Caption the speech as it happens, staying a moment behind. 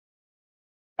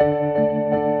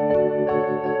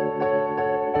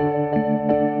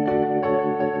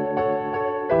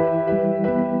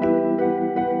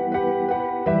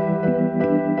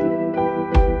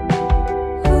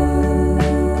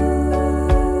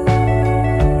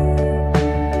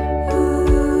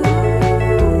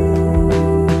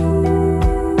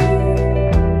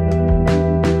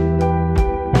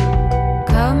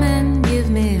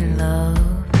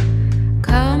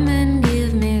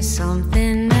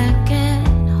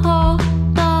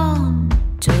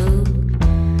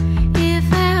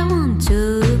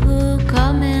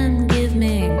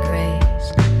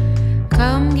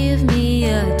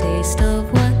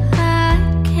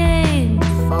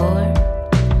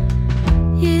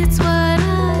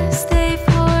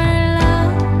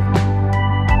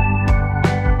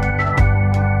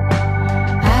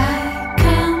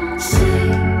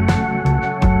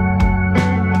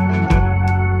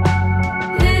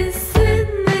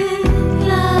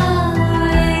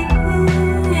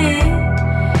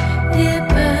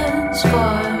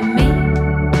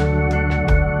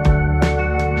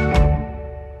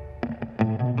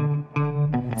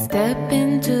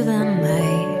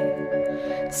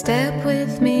Step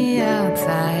with me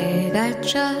outside, I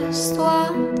just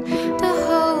want to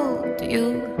hold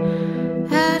you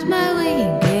at my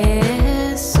wing.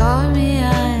 Yeah, sorry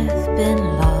I've been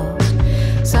lost,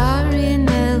 sorry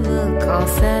never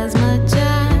cost as much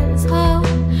as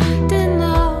holding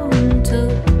on to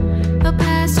a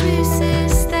past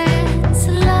resistance.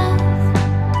 Love,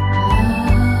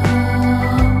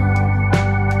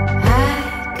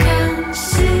 I can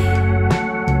see.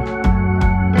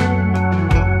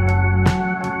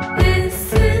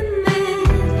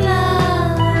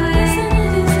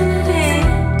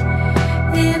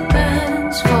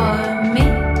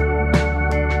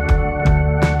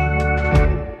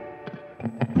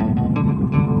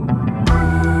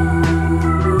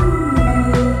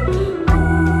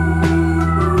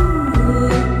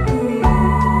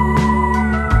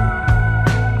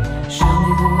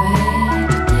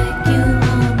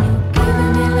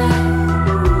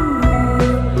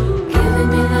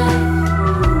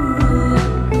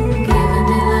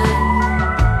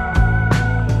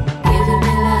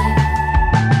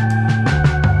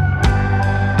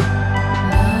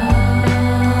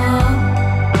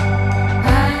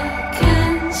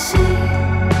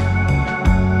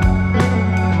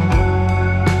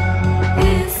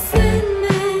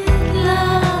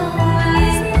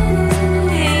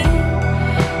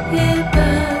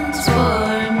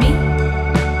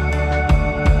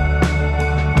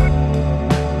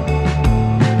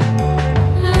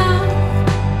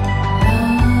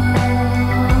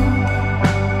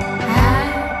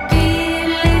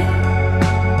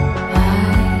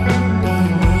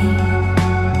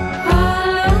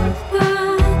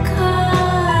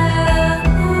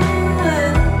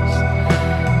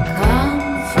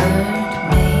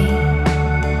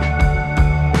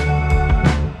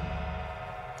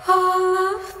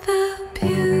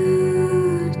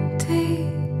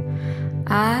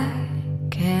 I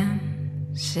can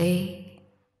see.